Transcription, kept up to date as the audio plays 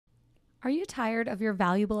Are you tired of your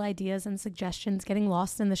valuable ideas and suggestions getting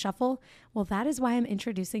lost in the shuffle? Well, that is why I'm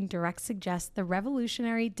introducing Direct Suggest, the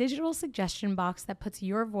revolutionary digital suggestion box that puts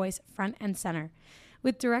your voice front and center.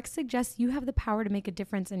 With Direct Suggest, you have the power to make a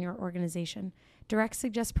difference in your organization. Direct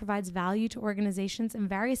Suggest provides value to organizations in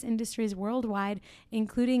various industries worldwide,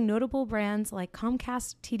 including notable brands like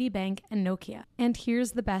Comcast, TD Bank, and Nokia. And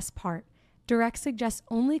here's the best part. Direct Suggest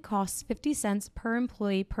only costs 50 cents per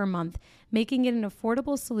employee per month, making it an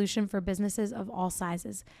affordable solution for businesses of all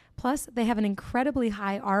sizes. Plus, they have an incredibly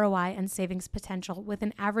high ROI and savings potential with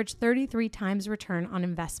an average 33 times return on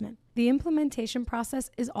investment. The implementation process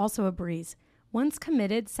is also a breeze. Once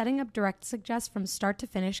committed, setting up Direct Suggest from start to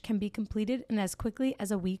finish can be completed in as quickly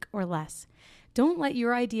as a week or less. Don't let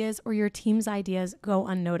your ideas or your team's ideas go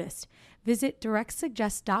unnoticed. Visit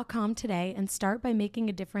directsuggest.com today and start by making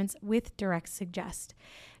a difference with Direct Suggest.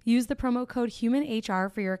 Use the promo code HUMANHR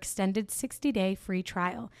for your extended 60-day free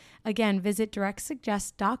trial. Again, visit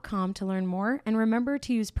directsuggest.com to learn more, and remember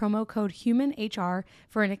to use promo code HUMANHR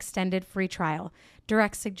for an extended free trial.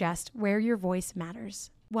 Direct Suggest, where your voice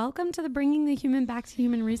matters. Welcome to the Bringing the Human Back to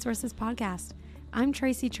Human Resources podcast. I'm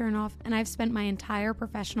Tracy Chernoff, and I've spent my entire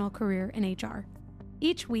professional career in HR.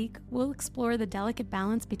 Each week, we'll explore the delicate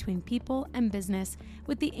balance between people and business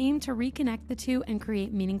with the aim to reconnect the two and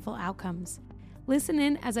create meaningful outcomes. Listen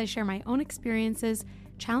in as I share my own experiences,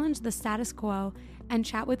 challenge the status quo, and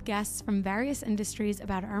chat with guests from various industries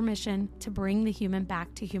about our mission to bring the human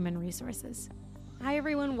back to human resources. Hi,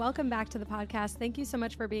 everyone. Welcome back to the podcast. Thank you so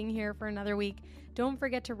much for being here for another week. Don't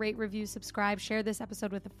forget to rate, review, subscribe, share this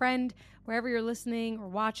episode with a friend. Wherever you're listening or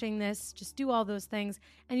watching this, just do all those things.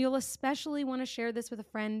 And you'll especially want to share this with a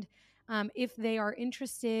friend if they are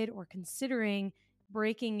interested or considering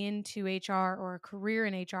breaking into HR or a career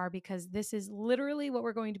in HR, because this is literally what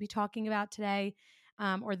we're going to be talking about today,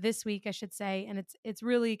 or this week, I should say. And it's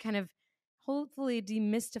really kind of hopefully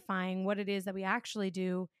demystifying what it is that we actually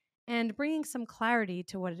do and bringing some clarity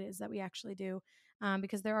to what it is that we actually do,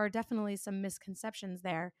 because there are definitely some misconceptions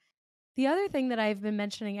there. The other thing that I've been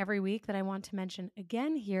mentioning every week that I want to mention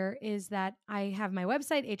again here is that I have my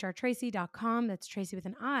website, hrtracy.com. That's Tracy with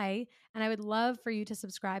an I. And I would love for you to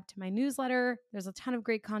subscribe to my newsletter. There's a ton of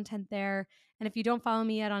great content there. And if you don't follow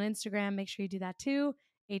me yet on Instagram, make sure you do that too.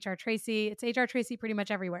 HR Tracy. It's HR Tracy pretty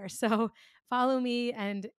much everywhere. So follow me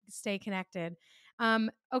and stay connected.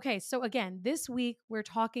 Okay, so again, this week we're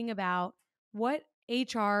talking about what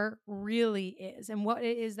HR really is and what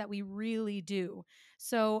it is that we really do.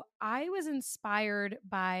 So I was inspired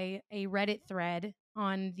by a Reddit thread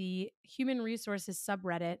on the human resources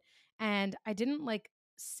subreddit, and I didn't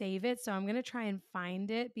save it. So I'm going to try and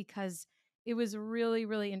find it because it was really,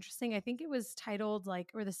 really interesting. I think it was titled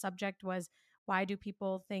or the subject was, why do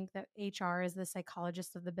people think that HR is the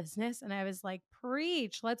psychologist of the business? And I was like,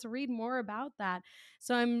 preach, let's read more about that.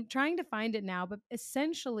 So I'm trying to find it now, but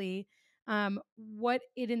essentially, what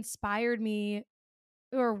it inspired me,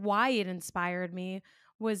 or why it inspired me,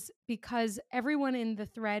 was because everyone in the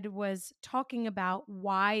thread was talking about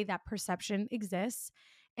why that perception exists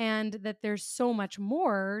and that there's so much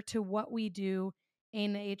more to what we do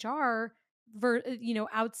in HR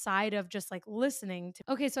outside of just listening to.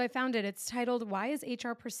 Okay, so I found it. It's titled, Why is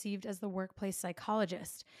HR Perceived as the Workplace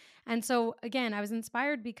Psychologist? And so again, I was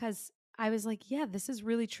inspired because I was like, yeah, this is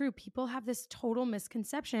really true. People have this total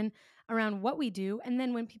misconception around what we do. And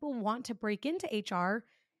then when people want to break into HR,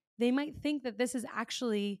 they might think that this is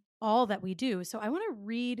actually all that we do. So I want to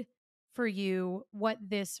read for you what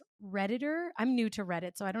this Redditor, I'm new to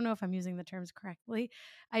Reddit, so I don't know if I'm using the terms correctly.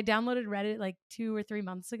 I downloaded Reddit 2 or 3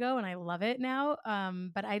 months ago and I love it now.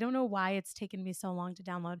 But I don't know why it's taken me so long to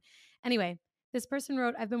download. Anyway, this person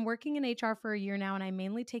wrote, I've been working in HR for a year now, and I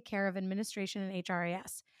mainly take care of administration and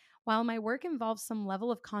HRIS. While my work involves some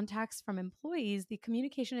level of contacts from employees, the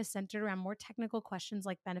communication is centered around more technical questions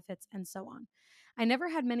like benefits and so on. I never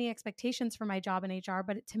had many expectations for my job in HR,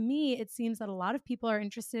 but to me, it seems that a lot of people are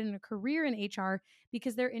interested in a career in HR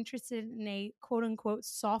because they're interested in a quote unquote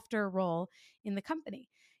softer role in the company.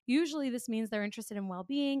 Usually this means they're interested in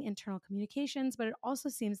well-being, internal communications, but it also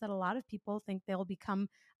seems that a lot of people think they'll become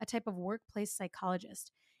a type of workplace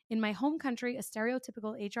psychologist. In my home country, a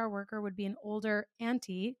stereotypical HR worker would be an older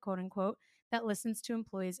auntie, quote unquote, that listens to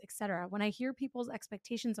employees, etc. When I hear people's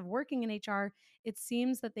expectations of working in HR, it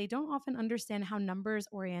seems that they don't often understand how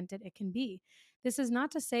numbers-oriented it can be. This is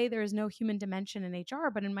not to say there is no human dimension in HR,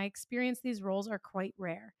 but in my experience, these roles are quite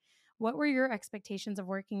rare. What were your expectations of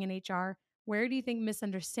working in HR? Where do you think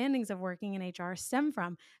misunderstandings of working in HR stem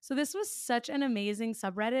from? So this was such an amazing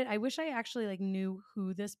subreddit. I wish I actually knew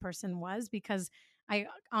who this person was, because I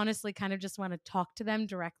honestly kind of just want to talk to them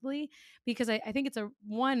directly, because I think it's a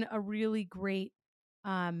really great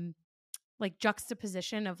um, like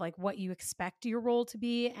juxtaposition of like what you expect your role to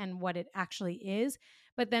be and what it actually is.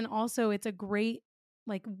 But then also it's a great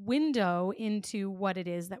like window into what it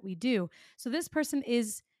is that we do. So this person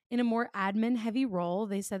is in a more admin heavy role.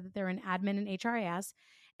 They said that they're an admin in HRIS.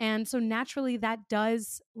 And so naturally that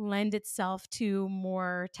does lend itself to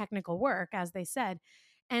more technical work, as they said.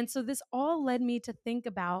 And so this all led me to think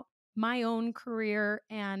about my own career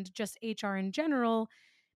and just HR in general,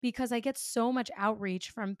 because I get so much outreach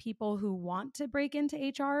from people who want to break into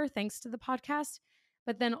HR thanks to the podcast.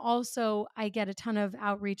 But then also, I get a ton of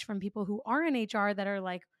outreach from people who are in HR that are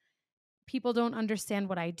like, people don't understand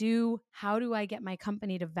what I do. How do I get my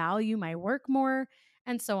company to value my work more?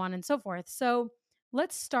 And so on and so forth. So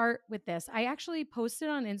let's start with this. I actually posted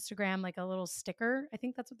on Instagram like a little sticker. I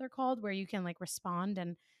think that's what they're called, where you can like respond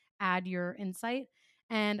and add your insight.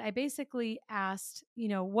 And I basically asked,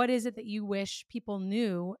 what is it that you wish people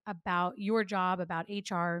knew about your job, about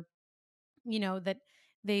HR, that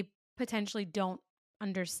they potentially don't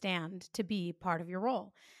understand to be part of your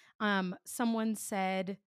role? Someone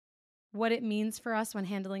said, what it means for us when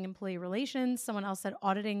handling employee relations. Someone else said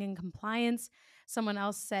auditing and compliance. Someone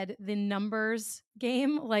else said the numbers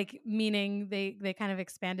game, like meaning they kind of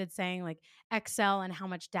expanded saying like Excel and how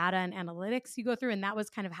much data and analytics you go through. And that was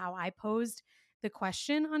kind of how I posed the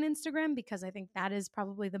question on Instagram, because I think that is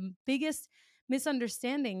probably the biggest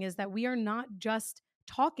misunderstanding, is that we are not just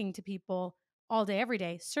talking to people all day, every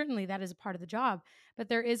day. Certainly that is a part of the job, but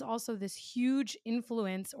there is also this huge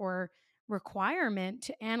influence or requirement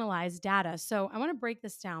to analyze data. So I want to break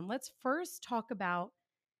this down. Let's first talk about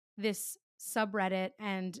this subreddit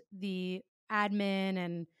and the admin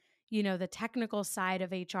and the technical side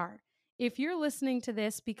of HR. If you're listening to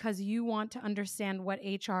this because you want to understand what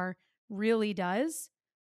HR really does,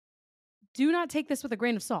 do not take this with a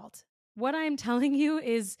grain of salt. What I'm telling you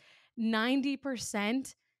is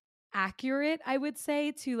 90% accurate, I would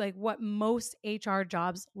say, to like what most HR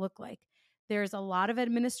jobs look like. There's a lot of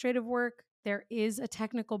administrative work. There is a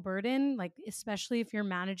technical burden, like especially if you're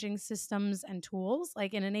managing systems and tools,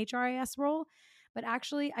 like in an HRIS role. But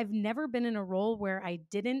actually, I've never been in a role where I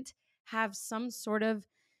didn't have some sort of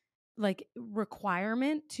like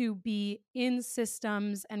requirement to be in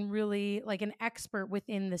systems and really like an expert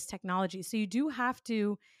within this technology. So you do have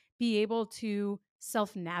to be able to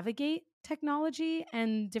self navigate technology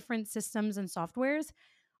and different systems and softwares.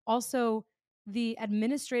 Also, the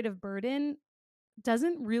administrative burden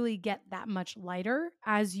doesn't really get that much lighter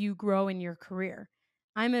as you grow in your career.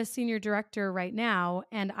 I'm a senior director right now,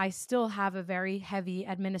 and I still have a very heavy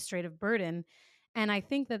administrative burden. And I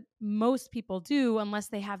think that most people do, unless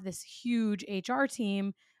they have this huge HR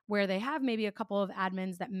team where they have maybe a couple of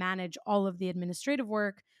admins that manage all of the administrative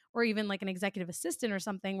work, or even like an executive assistant or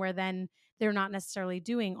something, where then they're not necessarily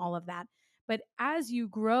doing all of that. But as you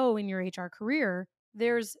grow in your HR career,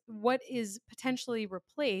 there's what is potentially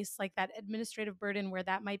replaced, like that administrative burden where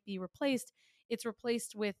that might be replaced. It's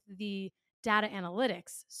replaced with the data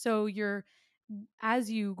analytics. So as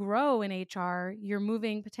you grow in HR, you're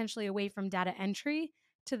moving potentially away from data entry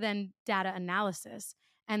to then data analysis.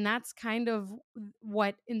 And that's kind of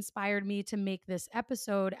what inspired me to make this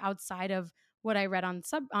episode outside of what I read on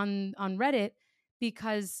Reddit,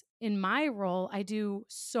 because in my role, I do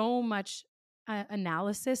so much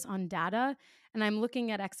analysis on data, and I'm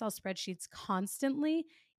looking at Excel spreadsheets constantly,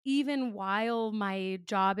 even while my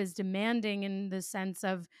job is demanding in the sense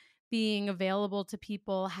of being available to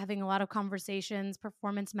people, having a lot of conversations,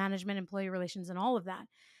 performance management, employee relations, and all of that.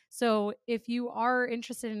 So if you are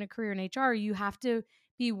interested in a career in HR, you have to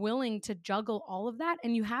be willing to juggle all of that,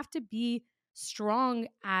 and you have to be strong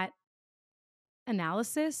at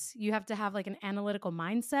analysis. You have to have like an analytical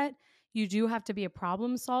mindset. You do have to be a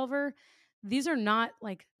problem solver. These are not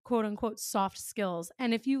like quote unquote soft skills.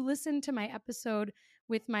 And if you listen to my episode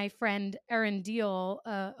with my friend Erin Deal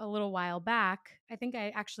a little while back, I think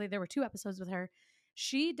there were 2 episodes with her.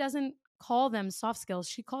 She doesn't call them soft skills.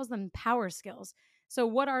 She calls them power skills. So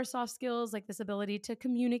what are soft skills? Like this ability to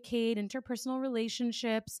communicate, interpersonal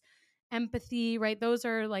relationships, empathy, right? Those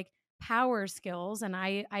are like power skills. And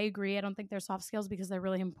I agree. I don't think they're soft skills because they're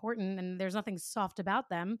really important and there's nothing soft about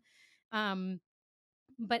them.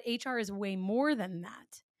 But HR is way more than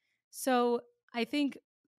that. So I think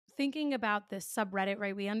thinking about this subreddit,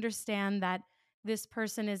 right, we understand that this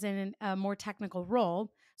person is in a more technical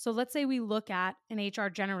role. So let's say we look at an HR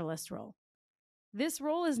generalist role. This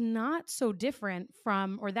role is not so different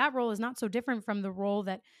from, or that role is not so different from the role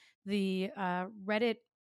that the Redditor,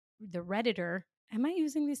 am I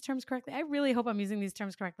using these terms correctly? I really hope I'm using these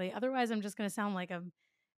terms correctly. Otherwise, I'm just going to sound like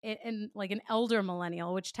like an elder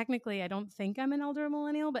millennial, which technically I don't think I'm an elder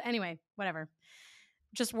millennial, but anyway, whatever.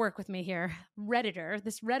 Just work with me here.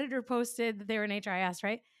 This Redditor posted that they were an HRIS,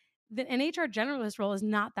 right? An HR generalist role is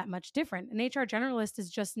not that much different. An HR generalist is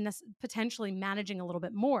just potentially managing a little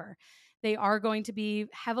bit more. They are going to be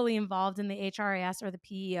heavily involved in the HRIS or the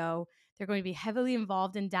PEO. They're going to be heavily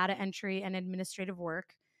involved in data entry and administrative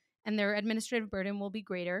work, and their administrative burden will be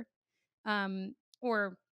greater,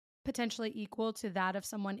 or potentially equal to that of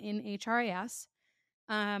someone in HRIS.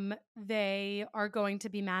 They are going to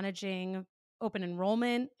be managing open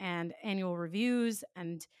enrollment and annual reviews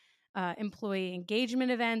and employee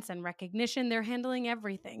engagement events and recognition. They're handling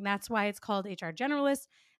everything. That's why it's called HR generalist.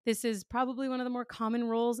 This is probably one of the more common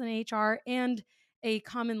roles in HR and a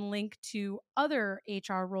common link to other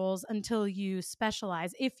HR roles until you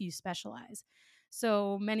specialize, if you specialize.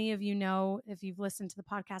 So many of you know, if you've listened to the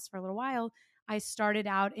podcast for a little while, I started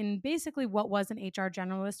out in basically what was an HR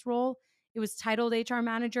generalist role. It was titled HR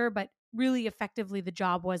manager, but really effectively the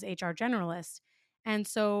job was HR generalist. And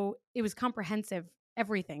so it was comprehensive,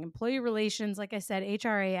 everything, employee relations, like I said,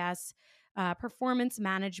 HRAS, performance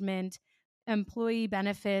management, employee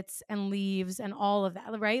benefits and leaves and all of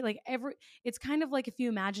that, right? Like it's kind of like if you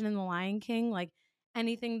imagine in The Lion King, like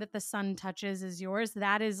anything that the sun touches is yours.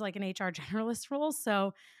 That is like an HR generalist role.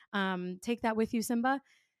 So take that with you, Simba.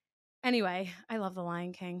 Anyway, I love The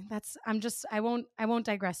Lion King. I won't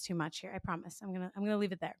digress too much here. I promise. I'm gonna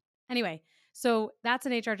leave it there. Anyway, so that's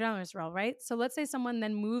an HR generalist role, right? So let's say someone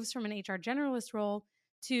then moves from an HR generalist role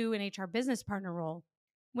to an HR business partner role.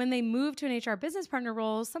 When they move to an HR business partner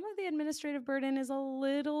role, some of the administrative burden is a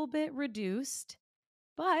little bit reduced,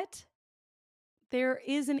 but there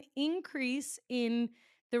is an increase in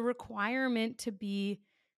the requirement to be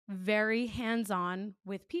very hands-on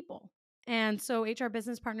with people. And so HR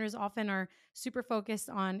business partners often are super focused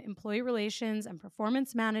on employee relations and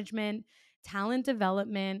performance management, talent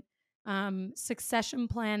development, succession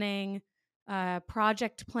planning,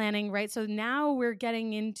 project planning, right? So now we're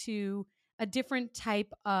getting into a different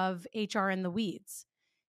type of HR in the weeds.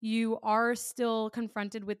 You are still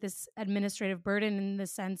confronted with this administrative burden in the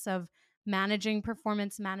sense of managing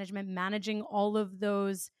performance management, managing all of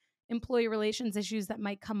those employee relations issues that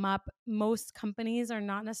might come up. Most companies are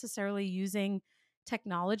not necessarily using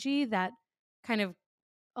technology that kind of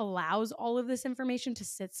allows all of this information to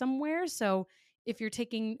sit somewhere. So if you're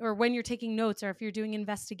taking, or when you're taking notes, or if you're doing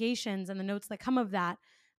investigations and the notes that come of that,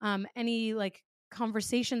 any like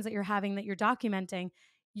conversations that you're having that you're documenting,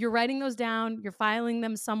 you're writing those down, you're filing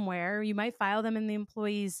them somewhere. You might file them in the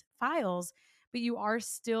employees' files, but you are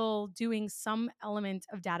still doing some element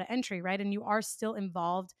of data entry, right? And you are still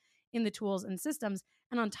involved in the tools and systems.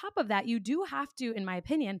 And on top of that, you do have to, in my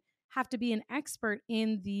opinion, have to be an expert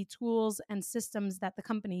in the tools and systems that the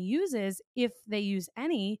company uses, if they use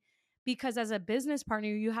any, because as a business partner,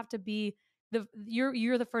 you have to be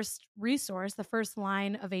you're the first resource, the first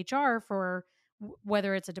line of HR for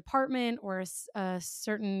whether it's a department or a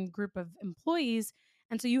certain group of employees.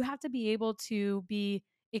 And so you have to be able to be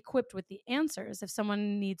equipped with the answers if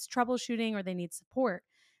someone needs troubleshooting or they need support.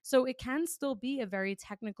 So it can still be a very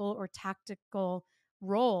technical or tactical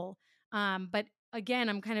role. But again,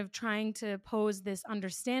 I'm kind of trying to pose this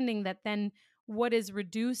understanding that then what is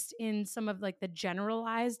reduced in some of like the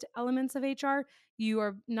generalized elements of HR, you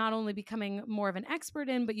are not only becoming more of an expert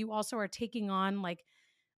in, but you also are taking on like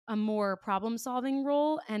a more problem solving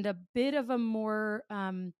role and a bit of a more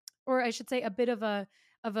or I should say a bit of a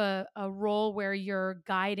role where you're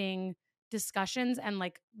guiding discussions and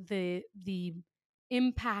like the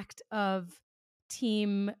impact of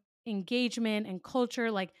team engagement and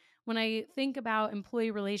culture. Like when I think about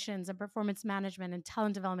employee relations and performance management and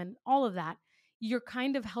talent development, all of that, you're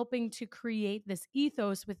kind of helping to create this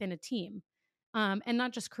ethos within a team, and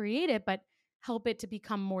not just create it, but help it to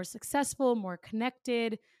become more successful, more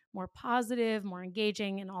connected, more positive, more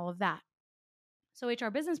engaging, and all of that. So HR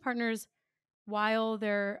business partners, while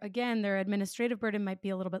their administrative burden might be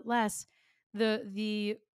a little bit less,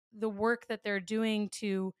 the work that they're doing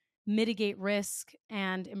to mitigate risk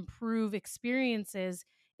and improve experiences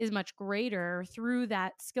is much greater through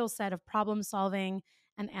that skill set of problem solving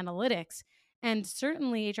and analytics. And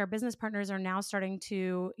certainly HR business partners are now starting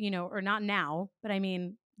to, or not now, but I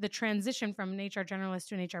mean the transition from an HR generalist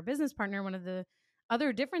to an HR business partner, one of the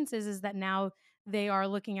other differences is that now they are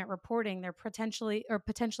looking at reporting. They're potentially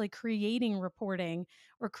creating reporting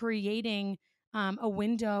or creating a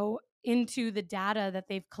window into the data that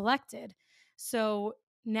they've collected. So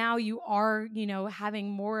now you are,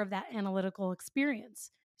 having more of that analytical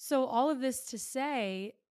experience. So all of this to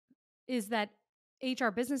say is that HR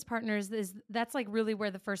business partners that's like really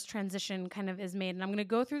where the first transition kind of is made. And I'm going to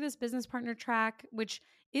go through this business partner track, which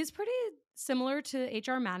is pretty similar to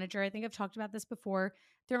HR manager. I think I've talked about this before.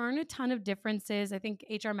 There aren't a ton of differences. I think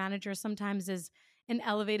HR manager sometimes is an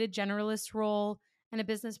elevated generalist role, and a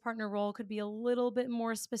business partner role could be a little bit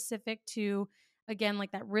more specific to, again,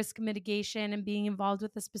 like that risk mitigation and being involved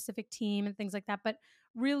with a specific team and things like that. But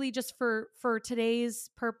really just for today's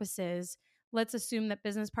purposes, let's assume that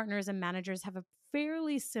business partners and managers have a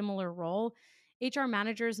fairly similar role. HR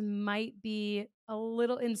managers might be a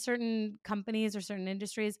little, in certain companies or certain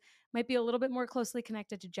industries, might be a little bit more closely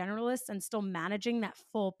connected to generalists and still managing that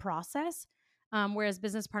full process. Whereas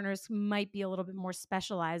business partners might be a little bit more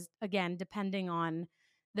specialized, again, depending on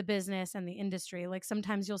the business and the industry. Like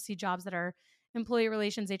sometimes you'll see jobs that are employee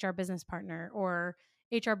relations HR business partner, or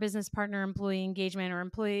HR business partner employee engagement, or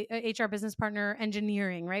employee HR business partner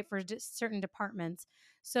engineering, right, for certain departments.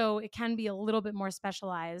 So it can be a little bit more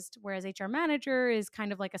specialized, whereas HR manager is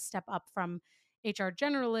kind of like a step up from HR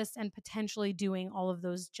generalist and potentially doing all of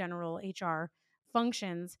those general HR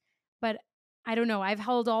functions. But I don't know, I've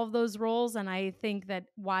held all of those roles, and I think that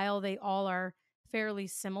while they all are fairly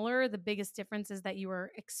similar, the biggest difference is that you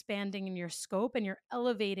are expanding in your scope and you're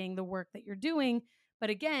elevating the work that you're doing.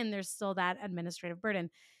 But again, there's still that administrative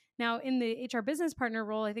burden. Now, in the HR business partner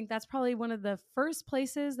role, I think that's probably one of the first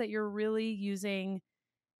places that you're really using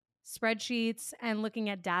spreadsheets and looking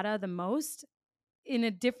at data the most, in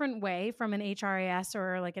a different way from an HRIS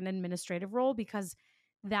or like an administrative role, because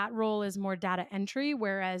that role is more data entry,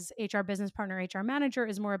 whereas HR business partner, HR manager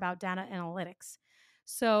is more about data analytics.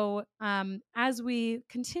 So as we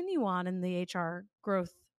continue on in the HR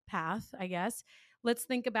growth path, I guess, let's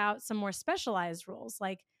think about some more specialized roles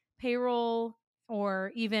like payroll,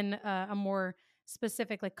 or even a more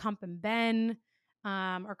specific like comp and ben,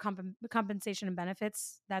 or compensation and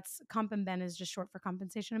benefits. That's comp and ben is just short for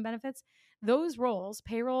compensation and benefits. Those roles,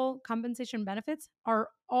 payroll, compensation, and benefits, are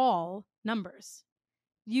all numbers.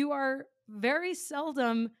 You are very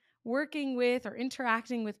seldom working with or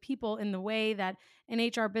interacting with people in the way that an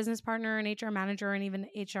HR business partner, an HR manager, and even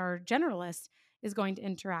HR generalist is going to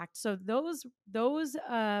interact. So those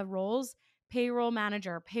roles, payroll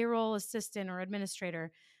manager, payroll assistant or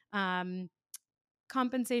administrator,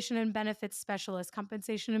 compensation and benefits specialist,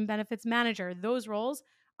 compensation and benefits manager, those roles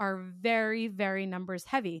are very, very numbers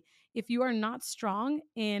heavy. If you are not strong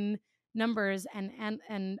in numbers and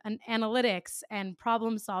analytics and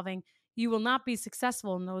problem solving, you will not be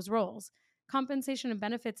successful in those roles. Compensation and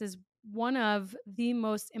benefits is one of the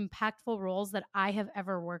most impactful roles that I have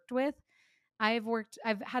ever worked with. I've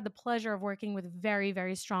had the pleasure of working with very,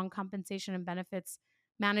 very strong compensation and benefits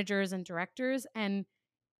managers and directors, and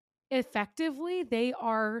effectively, they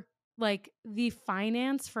are like the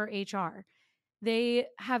finance for HR. They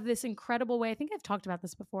have this incredible way, I think I've talked about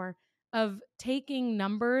this before, of taking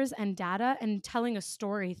numbers and data and telling a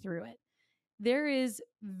story through it. There is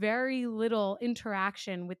very little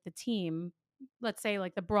interaction with the team, let's say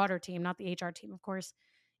like the broader team, not the HR team, of course,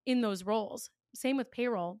 in those roles. Same with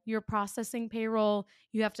payroll. You're processing payroll.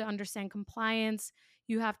 You have to understand compliance.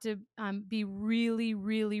 You have to be really,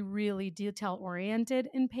 really, really detail oriented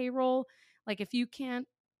in payroll. Like if you can't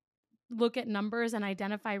look at numbers and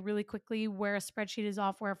identify really quickly where a spreadsheet is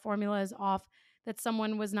off, where a formula is off, that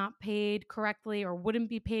someone was not paid correctly or wouldn't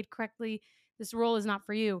be paid correctly, this role is not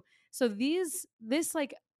for you. So this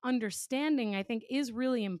like understanding, I think, is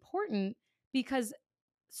really important, because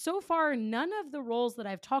so far none of the roles that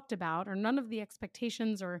I've talked about, or none of the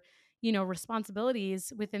expectations or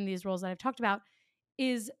responsibilities within these roles that I've talked about,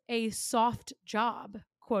 is a soft job,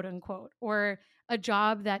 quote unquote, or a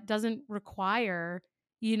job that doesn't require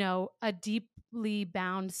a deeply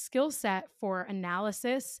bound skill set for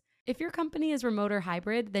analysis. If your company is remote or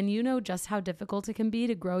hybrid, then you know just how difficult it can be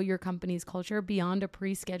to grow your company's culture beyond a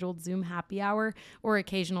pre-scheduled Zoom happy hour or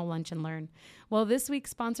occasional lunch and learn. Well, this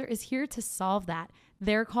week's sponsor is here to solve that.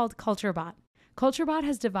 They're called CultureBot. CultureBot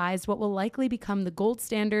has devised what will likely become the gold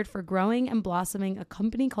standard for growing and blossoming a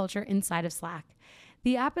company culture inside of Slack.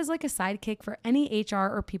 The app is like a sidekick for any HR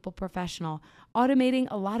or people professional, automating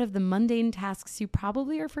a lot of the mundane tasks you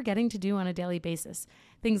probably are forgetting to do on a daily basis.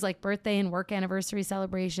 Things like birthday and work anniversary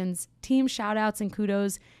celebrations, team shoutouts and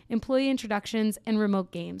kudos, employee introductions, and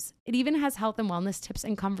remote games. It even has health and wellness tips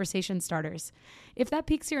and conversation starters. If that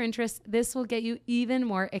piques your interest, this will get you even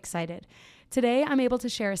more excited. Today, I'm able to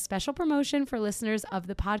share a special promotion for listeners of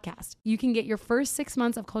the podcast. You can get your first 6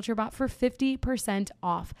 months of CultureBot for 50%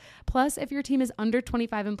 off. Plus, if your team is under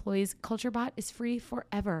 25 employees, CultureBot is free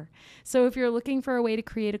forever. So if you're looking for a way to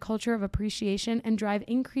create a culture of appreciation and drive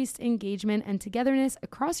increased engagement and togetherness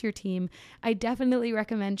across your team, I definitely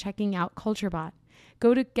recommend checking out CultureBot.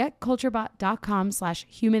 Go to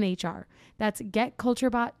getculturebot.com/humanhr. That's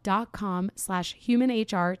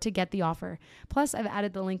getculturebot.com/humanhr to get the offer. Plus, I've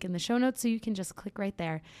added the link in the show notes so you can just click right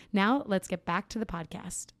there. Now, let's get back to the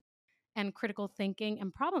podcast and critical thinking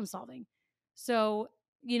and problem solving. So,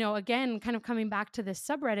 again, kind of coming back to this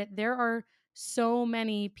subreddit, there are so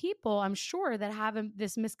many people, I'm sure, that have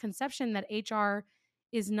this misconception that HR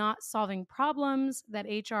is not solving problems, that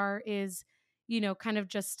HR is, kind of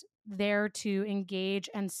just there to engage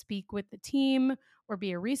and speak with the team or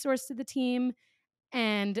be a resource to the team,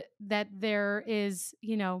 and that there is,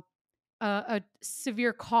 a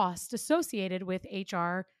severe cost associated with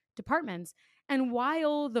HR departments. And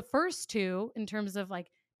while the first two, in terms of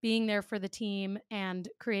like being there for the team and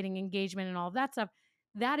creating engagement and all of that stuff,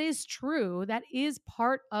 that is true. That is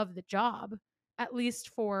part of the job, at least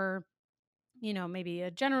for, maybe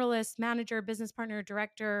a generalist, manager, business partner,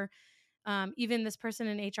 director, even this person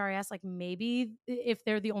in HRIS, like maybe if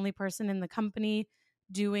they're the only person in the company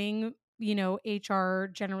doing,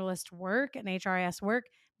 HR generalist work and HRIS work,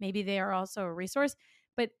 maybe they are also a resource.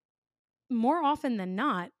 But more often than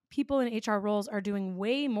not, people in HR roles are doing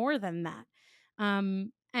way more than that.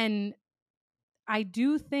 And I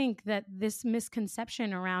do think that this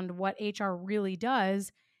misconception around what HR really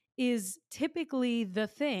does is typically the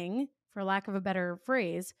thing, for lack of a better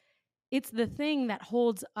phrase, it's the thing that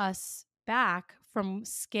holds us back from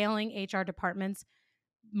scaling HR departments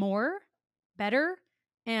more, better,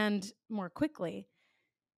 and more quickly.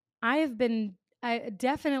 I have been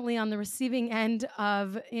definitely on the receiving end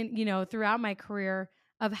of, throughout my career,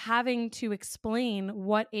 of having to explain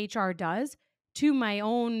what HR does to my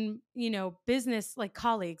own, business like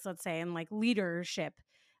colleagues, let's say, and like leadership,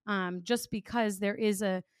 just because there is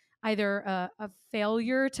either a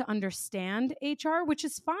failure to understand HR, which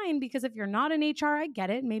is fine because if you're not in HR, I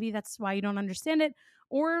get it. Maybe that's why you don't understand it,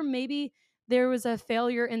 or maybe there was a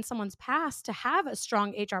failure in someone's past to have a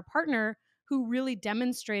strong HR partner who really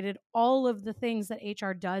demonstrated all of the things that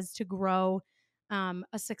HR does to grow a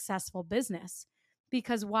successful business.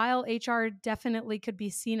 Because while HR definitely could be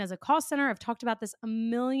seen as a cost center, I've talked about this a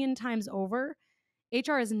million times over,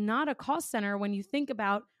 HR is not a cost center when you think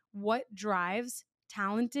about what drives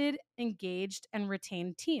talented, engaged, and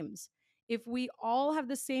retained teams. If we all have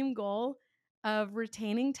the same goal of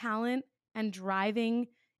retaining talent and driving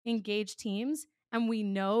engaged teams, and we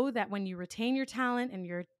know that when you retain your talent and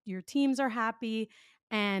your teams are happy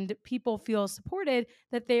and people feel supported,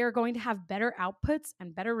 that they are going to have better outputs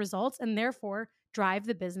and better results, and therefore drive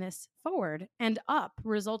the business forward and up.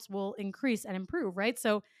 Results will increase and improve, right?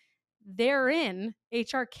 So therein,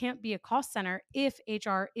 HR can't be a cost center if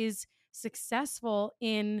HR is successful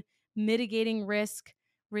in mitigating risk,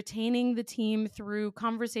 retaining the team through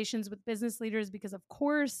conversations with business leaders, because of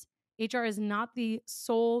course, HR is not the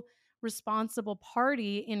sole responsible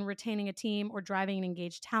party in retaining a team or driving an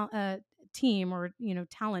engaged team or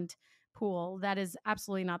talent pool. That is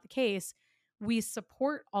absolutely not the case. We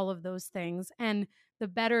support all of those things, and the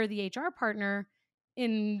better the HR partner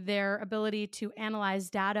in their ability to analyze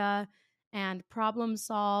data and problem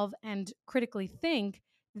solve and critically think,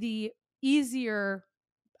 the easier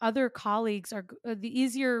other colleagues are, the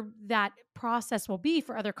easier that process will be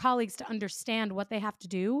for other colleagues to understand what they have to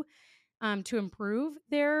do to improve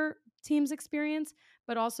their team's experience,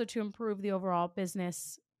 but also to improve the overall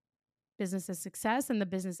business's success and the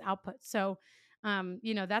business output. So,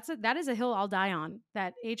 that is a hill I'll die on,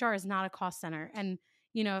 that HR is not a cost center. And,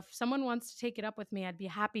 if someone wants to take it up with me, I'd be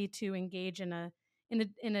happy to engage in a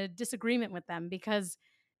disagreement with them, because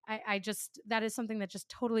I just, that is something that just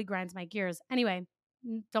totally grinds my gears. Anyway,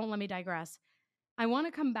 don't let me digress. I want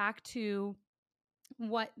to come back to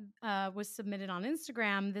what was submitted on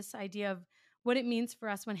Instagram, this idea of what it means for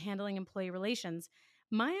us when handling employee relations.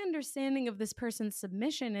 My understanding of this person's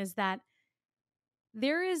submission is that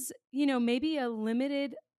there is, maybe a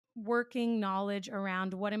limited working knowledge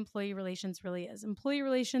around what employee relations really is. Employee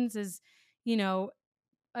relations is,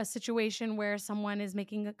 a situation where someone is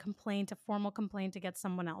making a complaint, a formal complaint against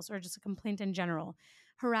someone else, or just a complaint in general,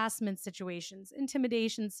 harassment situations,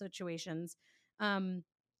 intimidation situations,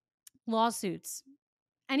 lawsuits,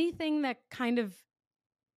 anything that kind of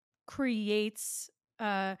creates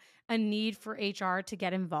a need for HR to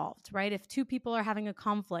get involved, right? If two people are having a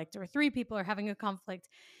conflict or three people are having a conflict,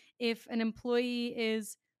 if an employee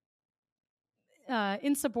is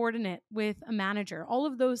insubordinate with a manager, all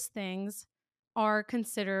of those things are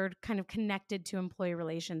considered kind of connected to employee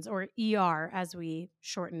relations, or ER as we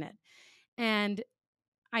shorten it. And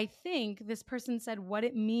I think this person said what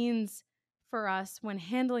it means for us when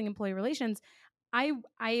handling employee relations. I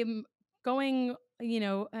am going,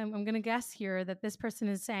 I'm going to guess here that this person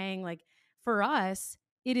is saying, like, for us,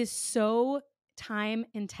 it is so time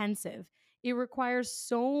intensive. It requires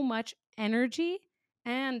so much energy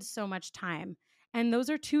and so much time. And those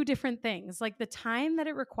are two different things. Like the time that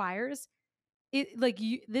it requires,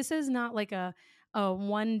 this is not like a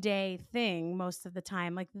one day thing most of the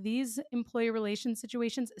time. Like these employee relation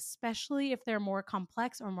situations, especially if they're more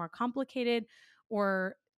complex or more complicated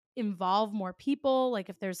or involve more people, like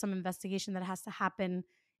if there's some investigation that has to happen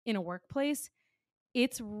in a workplace,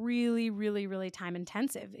 it's really, really, really time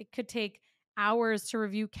intensive. It could take hours to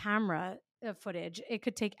review camera footage. It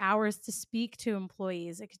could take hours to speak to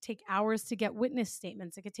employees. It could take hours to get witness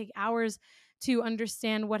statements. It could take hours to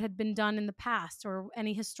understand what had been done in the past or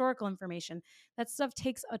any historical information. That stuff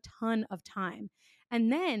takes a ton of time.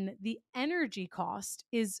 And then the energy cost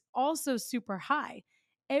is also super high.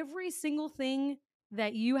 Every single thing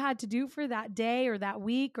that you had to do for that day or that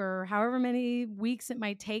week or however many weeks it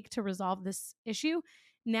might take to resolve this issue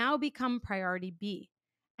now become priority B.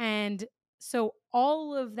 And so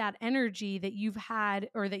all of that energy that you've had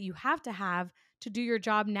or that you have to do your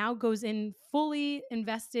job now goes in fully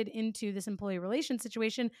invested into this employee relations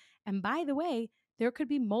situation. And by the way, there could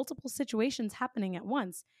be multiple situations happening at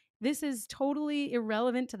once. This is totally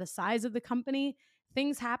irrelevant to the size of the company.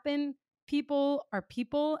 Things happen, people are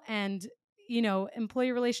people, and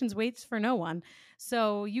employee relations waits for no one.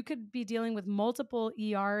 So you could be dealing with multiple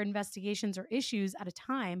ER investigations or issues at a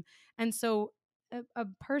time. And so a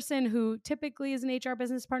person who typically is an HR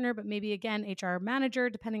business partner, but maybe again, HR manager,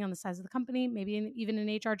 depending on the size of the company, maybe even an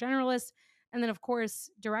HR generalist, and then of course,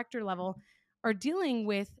 director level, are dealing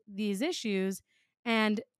with these issues.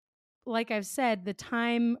 And like I've said, the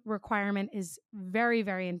time requirement is very,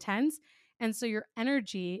 very intense. And so your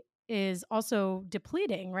energy is also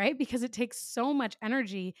depleting, right? Because it takes so much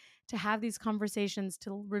energy to have these conversations,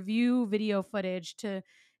 to review video footage, to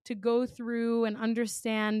go through and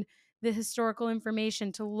understand the historical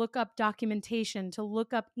information, to look up documentation, to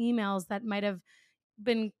look up emails that might have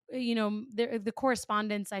been, the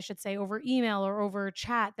correspondence, I should say, over email or over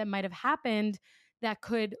chat that might have happened that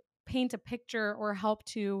could paint a picture or help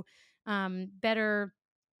to better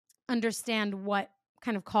understand what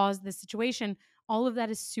kind of caused the situation. All of that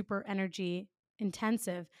is super energy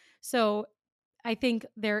intensive. So I think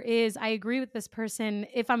I agree with this person,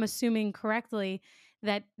 if I'm assuming correctly,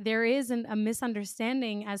 that there is a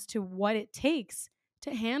misunderstanding as to what it takes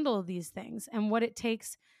to handle these things and what it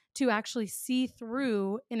takes to actually see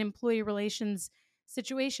through an employee relations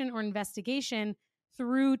situation or investigation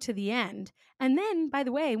through to the end. And then, by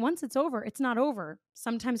the way, once it's over, it's not over.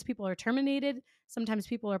 Sometimes people are terminated. Sometimes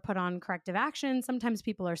people are put on corrective action. Sometimes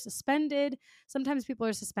people are suspended. Sometimes people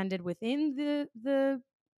are suspended within the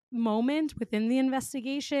moment within the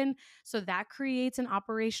investigation. So that creates an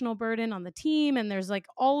operational burden on the team. And there's like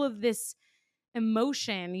all of this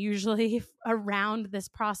emotion usually around this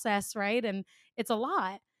process, right? And it's a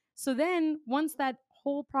lot. So then once that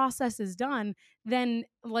whole process is done, then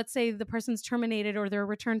let's say the person's terminated or they're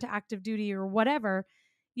returned to active duty or whatever,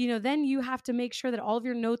 then you have to make sure that all of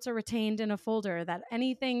your notes are retained in a folder, that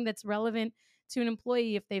anything that's relevant to an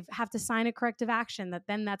employee, if they have to sign a corrective action, that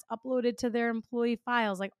then that's uploaded to their employee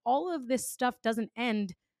files. Like all of this stuff doesn't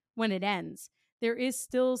end when it ends. There is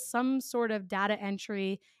still some sort of data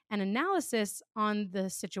entry and analysis on the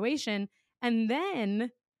situation. And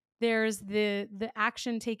then there's the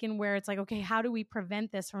action taken where it's like, okay, how do we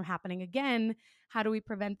prevent this from happening again? How do we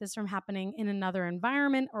prevent this from happening in another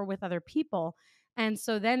environment or with other people? And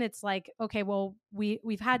so then it's like, okay, well,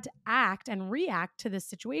 we've had to act and react to this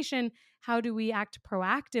situation. How do we act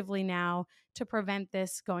proactively now to prevent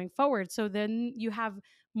this going forward? So then you have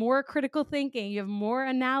more critical thinking, you have more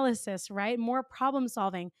analysis, right? More problem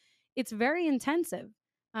solving. It's very intensive.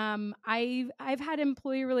 I've had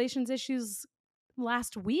employee relations issues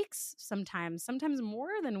last weeks, sometimes more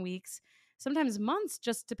than weeks, sometimes months,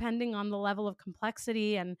 just depending on the level of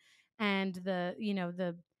complexity and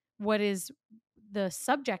the what is the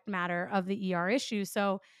subject matter of the ER issue.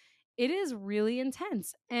 So it is really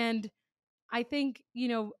intense. And I think,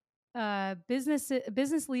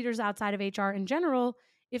 business leaders outside of HR in general,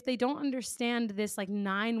 if they don't understand this like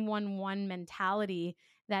 911 mentality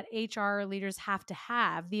that HR leaders have to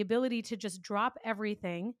have, the ability to just drop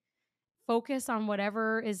everything, focus on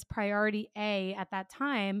whatever is priority A at that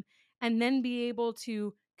time, and then be able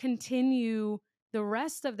to continue the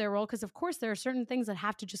rest of their role. Because, of course, there are certain things that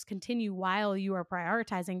have to just continue while you are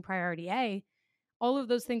prioritizing priority A. All of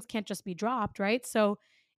those things can't just be dropped, right? So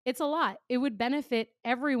it's a lot. It would benefit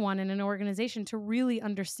everyone in an organization to really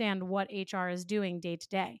understand what HR is doing day to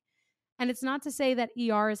day. And it's not to say that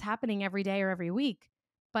ER is happening every day or every week,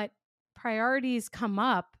 but priorities come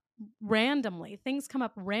up randomly. Things come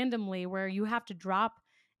up randomly where you have to drop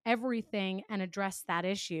everything and address that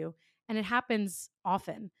issue. And it happens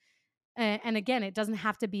often. And again, it doesn't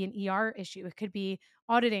have to be an ER issue. It could be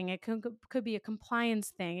auditing. It could be a compliance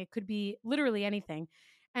thing. It could be literally anything.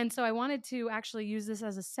 And so I wanted to actually use this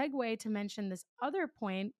as a segue to mention this other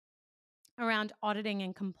point around auditing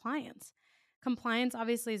and compliance. Compliance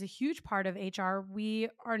obviously is a huge part of HR. We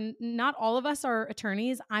are not all of us are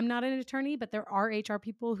attorneys. I'm not an attorney, but there are HR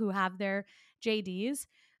people who have their JDs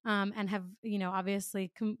and have,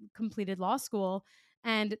 obviously completed law school.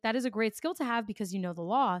 And that is a great skill to have because you know the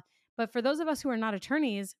law. But for those of us who are not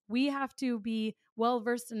attorneys, we have to be well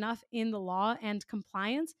versed enough in the law and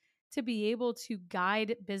compliance to be able to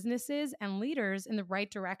guide businesses and leaders in the right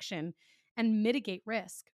direction and mitigate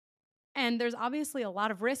risk. And there's obviously a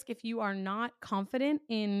lot of risk if you are not confident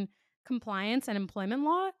in compliance and employment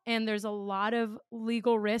law. And there's a lot of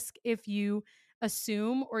legal risk if you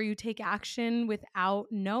assume or you take action without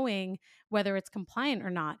knowing whether it's compliant or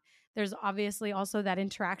not. There's obviously also that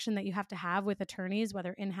interaction that you have to have with attorneys,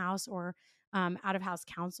 whether in-house or out of house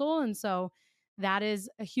counsel. And so that is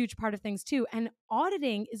a huge part of things too. And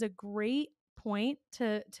auditing is a great point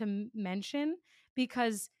to mention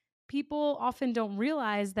because people often don't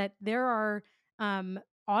realize that there are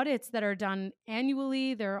audits that are done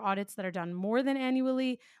annually. There are audits that are done more than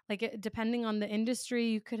annually. Like depending on the industry,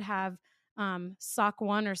 you could have SOC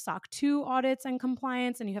 1 or SOC 2 audits and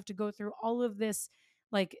compliance, and you have to go through all of this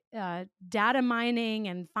data mining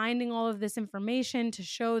and finding all of this information to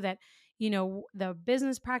show that, the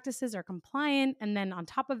business practices are compliant. And then on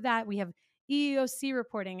top of that, we have EEOC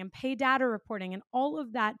reporting and pay data reporting and all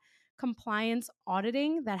of that compliance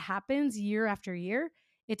auditing that happens year after year.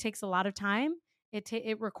 It takes a lot of time.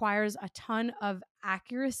 It requires a ton of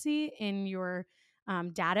accuracy in your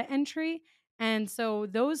data entry. And so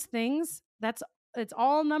those things, it's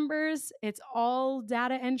all numbers, it's all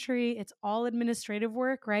data entry, it's all administrative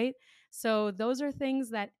work, right? So those are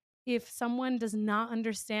things that if someone does not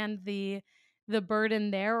understand the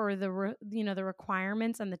burden there or the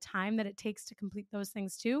requirements and the time that it takes to complete those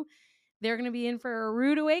things too, they're going to be in for a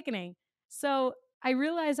rude awakening. So I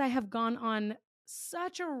realize I have gone on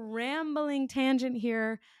such a rambling tangent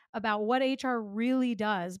here about what HR really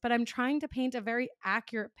does, but I'm trying to paint a very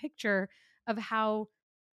accurate picture of how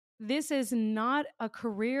this is not a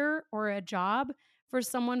career or a job for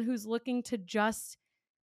someone who's looking to just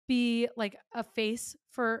be like a face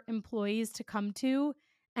for employees to come to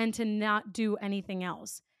and to not do anything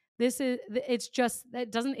else. It's just,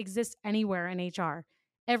 that doesn't exist anywhere in HR.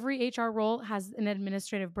 Every HR role has an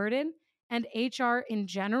administrative burden, and HR in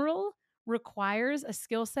general requires a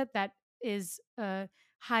skill set that is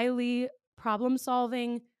highly problem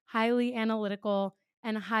solving, highly analytical,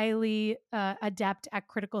 and highly adept at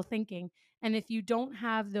critical thinking. And if you don't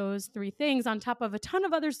have those three things on top of a ton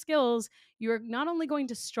of other skills, you're not only going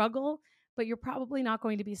to struggle, but you're probably not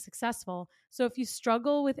going to be successful. So if you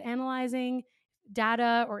struggle with analyzing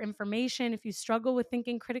data or information, if you struggle with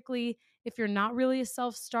thinking critically, if you're not really a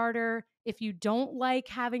self-starter, if you don't like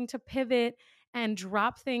having to pivot and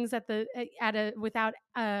drop things without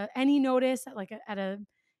any notice,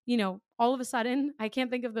 all of a sudden, I can't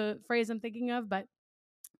think of the phrase I'm thinking of, but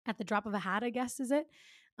at the drop of a hat, I guess, is it?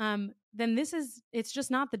 Then it's just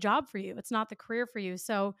not the job for you. It's not the career for you.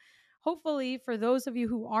 So hopefully for those of you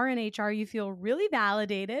who are in HR, you feel really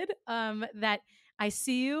validated, that I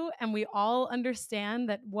see you and we all understand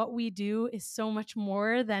that what we do is so much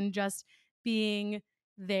more than just being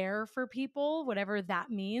there for people, whatever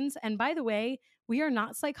that means. And by the way, we are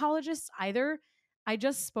not psychologists either. I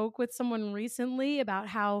just spoke with someone recently about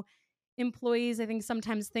how employees, I think,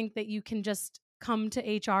 sometimes think that you can just come to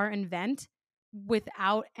HR and vent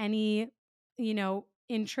without any,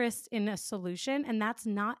 interest in a solution. And that's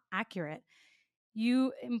not accurate.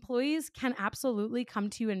 Employees can absolutely come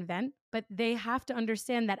to you and vent, but they have to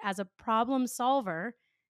understand that as a problem solver,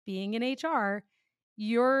 being in HR,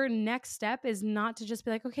 your next step is not to just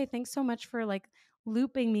be like, okay, thanks so much for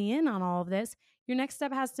looping me in on all of this. Your next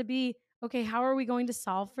step has to be, okay, how are we going to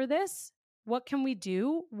solve for this? What can we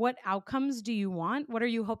do? What outcomes do you want? What are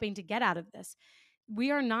you hoping to get out of this?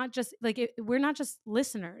 We're not just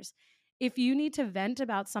listeners. If you need to vent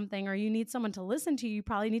about something or you need someone to listen to you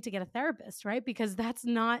probably need to get a therapist, right? Because that's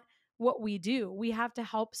not what we do. We have to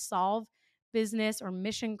help solve business or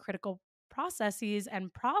mission critical processes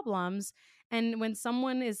and problems. And when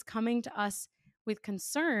someone is coming to us with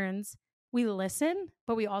concerns, we listen,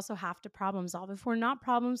 but we also have to problem solve. If we're not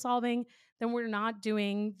problem solving, then we're not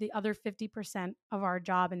doing the other 50% of our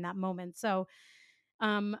job in that moment. So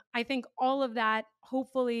I think all of that,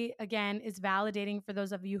 hopefully, again, is validating for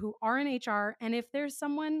those of you who are in HR. And if there's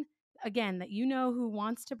someone again, that you know who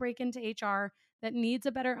wants to break into HR, that needs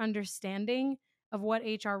a better understanding of what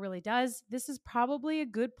HR really does, this is probably a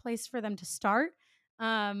good place for them to start,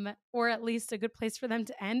 or at least a good place for them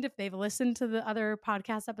to end if they've listened to the other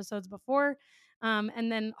podcast episodes before.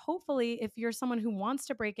 And then hopefully, if you're someone who wants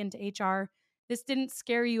to break into HR, this didn't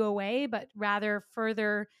scare you away, but rather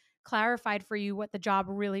further clarified for you what the job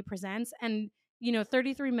really presents. And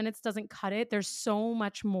 33 minutes doesn't cut it. There's so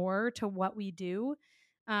much more to what we do.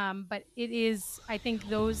 But it is, I think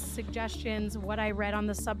those suggestions, what I read on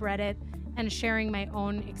the subreddit and sharing my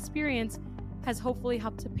own experience has hopefully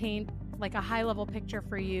helped to paint like a high level picture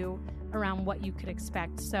for you around what you could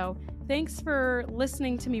expect. So thanks for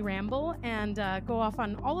listening to me ramble and go off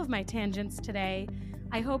on all of my tangents today.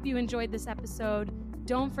 I hope you enjoyed this episode.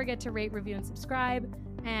 Don't forget to rate, review, and subscribe.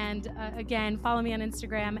 And again, follow me on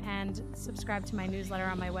Instagram and subscribe to my newsletter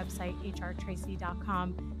on my website,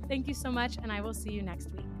 hrtracy.com. Thank you so much, and I will see you next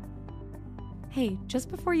week. Hey, just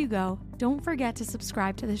before you go, don't forget to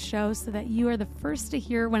subscribe to this show so that you are the first to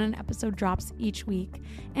hear when an episode drops each week.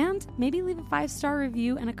 And maybe leave a 5-star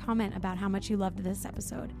review and a comment about how much you loved this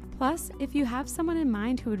episode. Plus, if you have someone in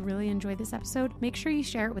mind who would really enjoy this episode, make sure you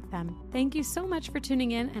share it with them. Thank you so much for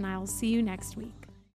tuning in, and I will see you next week.